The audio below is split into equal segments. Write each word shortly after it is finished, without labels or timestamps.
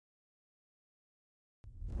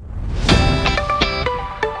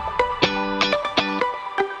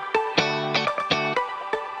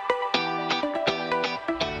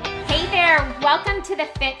welcome to the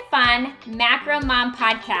Fit Fun Macro Mom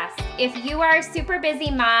Podcast. If you are a super busy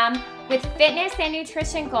mom with fitness and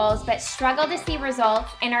nutrition goals but struggle to see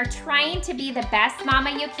results and are trying to be the best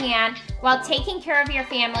mama you can while taking care of your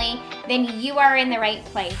family, then you are in the right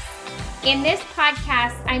place. In this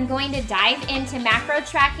podcast, I'm going to dive into macro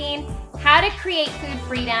tracking, how to create food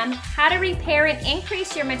freedom, how to repair and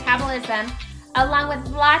increase your metabolism, along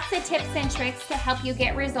with lots of tips and tricks to help you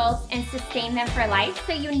get results and sustain them for life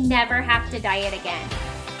so you never have to diet again.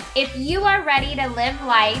 If you are ready to live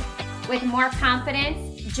life with more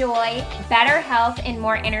confidence, joy, better health, and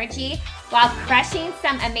more energy while crushing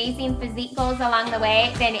some amazing physique goals along the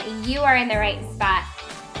way, then you are in the right spot.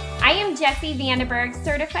 I am Jessie Vandenberg,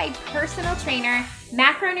 certified personal trainer,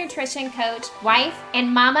 macronutrition coach, wife, and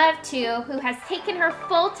mama of two who has taken her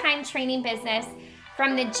full-time training business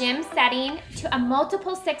from the gym setting to a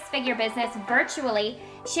multiple six-figure business virtually,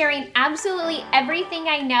 sharing absolutely everything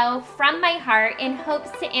I know from my heart in hopes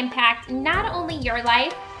to impact not only your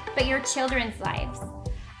life, but your children's lives.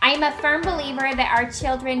 I am a firm believer that our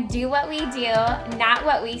children do what we do, not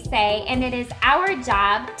what we say, and it is our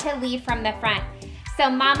job to lead from the front. So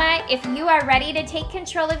mama, if you are ready to take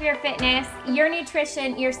control of your fitness, your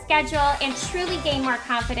nutrition, your schedule, and truly gain more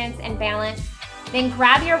confidence and balance, then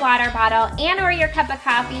grab your water bottle and or your cup of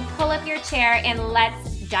coffee, pull up your chair, and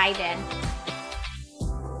let's dive in.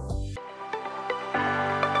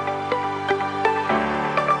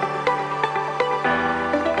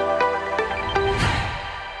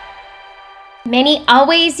 Many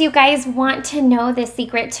always, you guys want to know the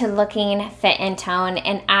secret to looking fit and toned,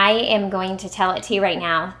 and I am going to tell it to you right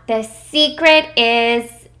now. The secret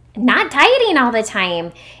is not dieting all the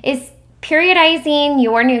time. It's periodizing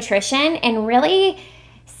your nutrition and really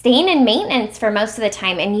staying in maintenance for most of the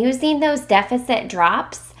time and using those deficit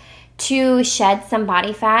drops to shed some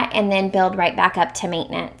body fat and then build right back up to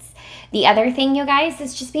maintenance. The other thing, you guys,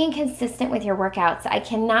 is just being consistent with your workouts. I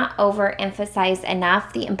cannot overemphasize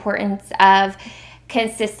enough the importance of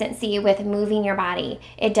consistency with moving your body.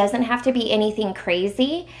 It doesn't have to be anything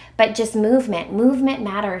crazy, but just movement. Movement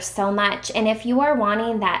matters so much. And if you are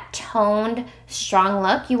wanting that toned, strong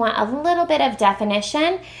look, you want a little bit of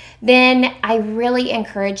definition, then I really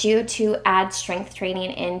encourage you to add strength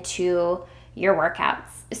training into your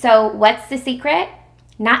workouts. So what's the secret?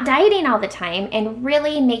 Not dieting all the time and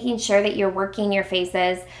really making sure that you're working your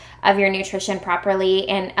phases of your nutrition properly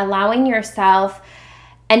and allowing yourself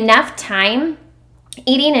enough time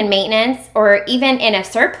eating in maintenance or even in a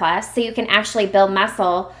surplus so you can actually build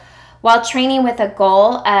muscle while training with a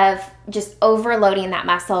goal of just overloading that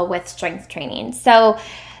muscle with strength training. So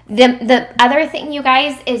the other thing, you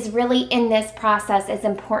guys, is really in this process is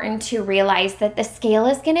important to realize that the scale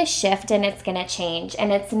is going to shift and it's going to change,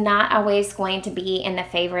 and it's not always going to be in the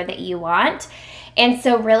favor that you want. And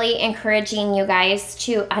so really encouraging you guys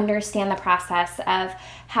to understand the process of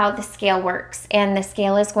how the scale works. And the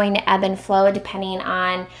scale is going to ebb and flow depending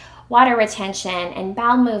on water retention and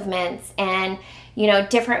bowel movements and,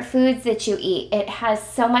 different foods that you eat. It has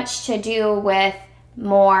so much to do with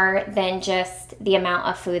more than just the amount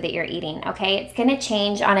of food that you're eating, okay? It's going to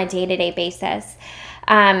change on a day-to-day basis.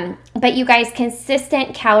 But you guys,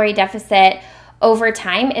 consistent calorie deficit over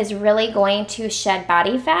time is really going to shed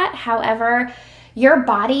body fat. However, your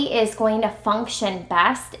body is going to function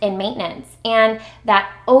best in maintenance, and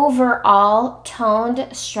that overall toned,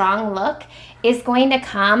 strong look is going to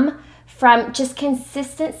come from just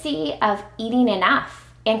consistency of eating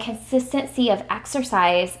enough and consistency of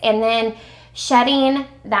exercise, and then shedding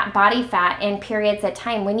that body fat in periods of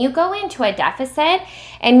time. When you go into a deficit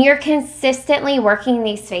and you're consistently working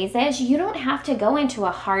these phases, you don't have to go into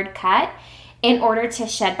a hard cut in order to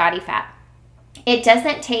shed body fat. It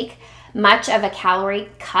doesn't take much of a calorie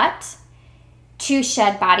cut to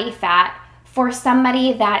shed body fat for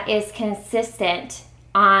somebody that is consistent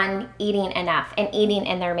on eating enough and eating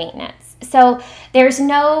in their maintenance. So there's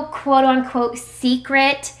no quote unquote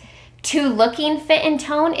secret to looking fit and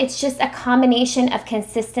toned. It's just a combination of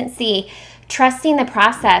consistency, trusting the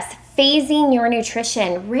process, phasing your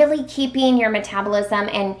nutrition, really keeping your metabolism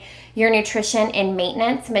and your nutrition in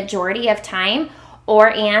maintenance majority of time,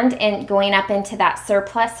 and going up into that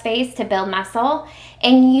surplus phase to build muscle,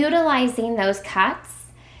 and utilizing those cuts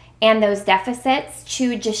and those deficits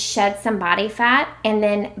to just shed some body fat and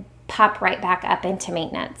then pop right back up into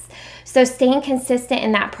maintenance. So staying consistent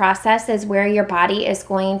in that process is where your body is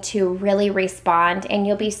going to really respond, and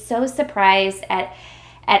you'll be so surprised at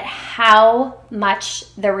how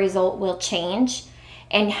much the result will change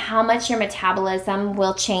and how much your metabolism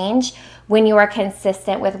will change when you are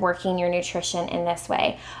consistent with working your nutrition in this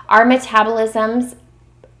way. Our metabolisms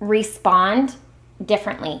respond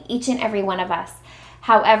differently, each and every one of us.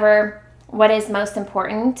 However, what is most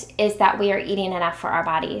important is that we are eating enough for our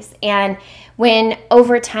bodies. And when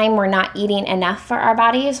over time we're not eating enough for our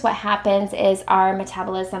bodies, what happens is our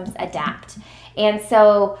metabolisms adapt. And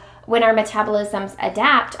so when our metabolisms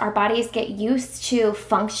adapt, our bodies get used to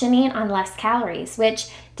functioning on less calories, which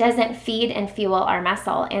doesn't feed and fuel our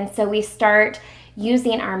muscle. And so we start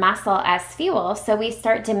using our muscle as fuel. So we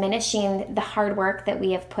start diminishing the hard work that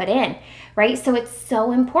we have put in, right? So it's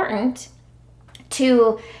so important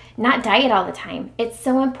to not diet all the time. It's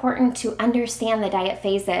so important to understand the diet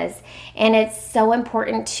phases. And it's so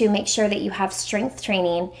important to make sure that you have strength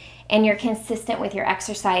training and you're consistent with your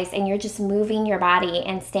exercise and you're just moving your body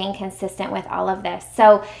and staying consistent with all of this.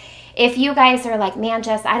 So if you guys are like, man,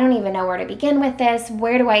 Jess, I don't even know where to begin with this.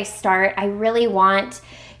 Where do I start? I really want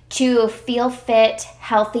to feel fit,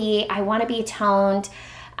 healthy. I want to be toned.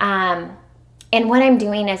 And what I'm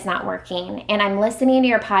doing is not working. And I'm listening to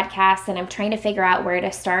your podcast and I'm trying to figure out where to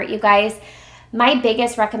start. You guys, my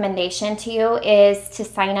biggest recommendation to you is to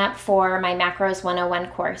sign up for my Macros 101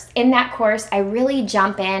 course. In that course, I really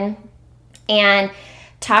jump in and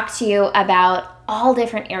talk to you about all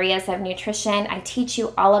different areas of nutrition. I teach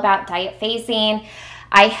you all about diet phasing.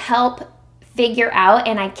 I help figure out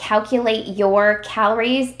and I calculate your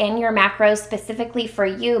calories and your macros specifically for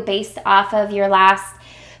you based off of your last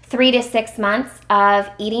 3 to 6 months of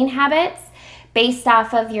eating habits, based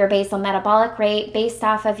off of your basal metabolic rate, based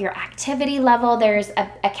off of your activity level. There's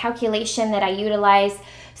a calculation that I utilize.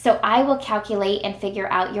 So I will calculate and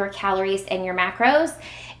figure out your calories and your macros.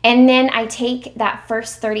 And then I take that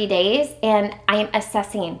first 30 days and I'm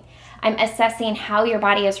assessing how your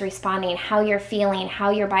body is responding, how you're feeling, how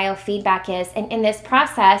your biofeedback is. And in this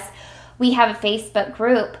process, we have a Facebook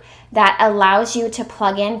group that allows you to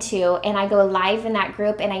plug into, and I go live in that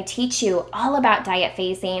group and I teach you all about diet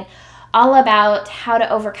phasing, all about how to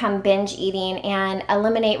overcome binge eating and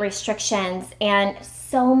eliminate restrictions and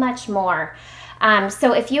so much more.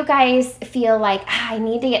 So if you guys feel like, I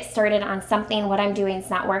need to get started on something, what I'm doing is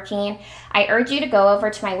not working, I urge you to go over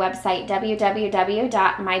to my website,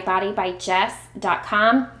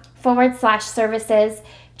 www.mybodybyjess.com/services.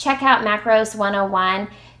 Check out Macros 101.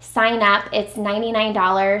 Sign up. It's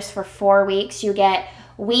 $99 for 4 weeks. You get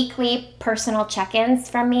weekly personal check-ins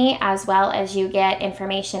from me, as well as you get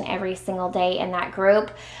information every single day in that group.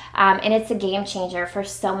 And it's a game changer for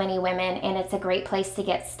so many women, and it's a great place to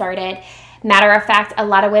get started. Matter of fact, a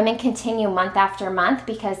lot of women continue month after month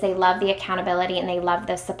because they love the accountability and they love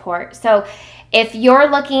the support. So if you're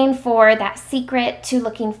looking for that secret to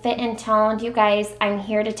looking fit and toned, you guys, I'm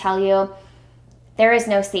here to tell you there is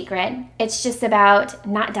no secret. It's just about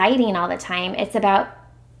not dieting all the time. It's about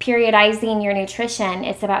periodizing your nutrition.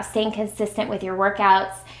 It's about staying consistent with your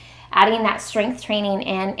workouts, adding that strength training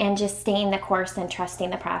in, and just staying the course and trusting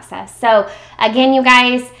the process. So again, you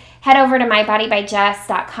guys, head over to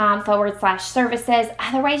mybodybyjess.com/services.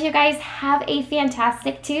 Otherwise, you guys have a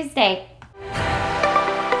fantastic Tuesday.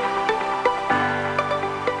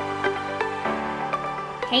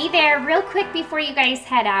 Hey there, real quick before you guys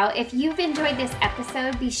head out, if you've enjoyed this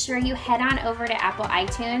episode, be sure you head on over to Apple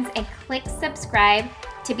iTunes and click subscribe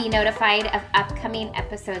to be notified of upcoming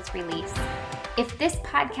episodes released. If this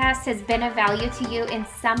podcast has been of value to you in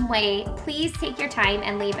some way, please take your time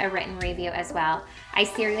and leave a written review as well. I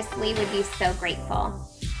seriously would be so grateful.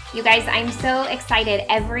 You guys, I'm so excited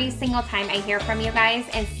every single time I hear from you guys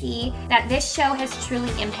and see that this show has truly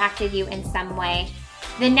impacted you in some way.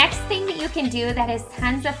 The next thing that you can do that is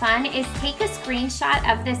tons of fun is take a screenshot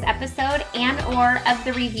of this episode and or of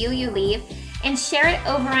the review you leave and share it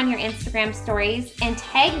over on your Instagram stories and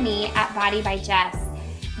tag me at Body by Jess,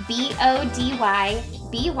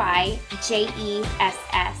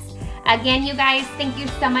 BODYBYJESS. Again, you guys, thank you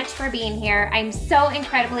so much for being here. I'm so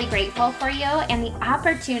incredibly grateful for you and the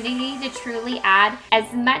opportunity to truly add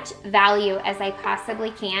as much value as I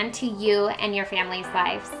possibly can to you and your family's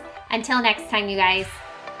lives. Until next time, you guys.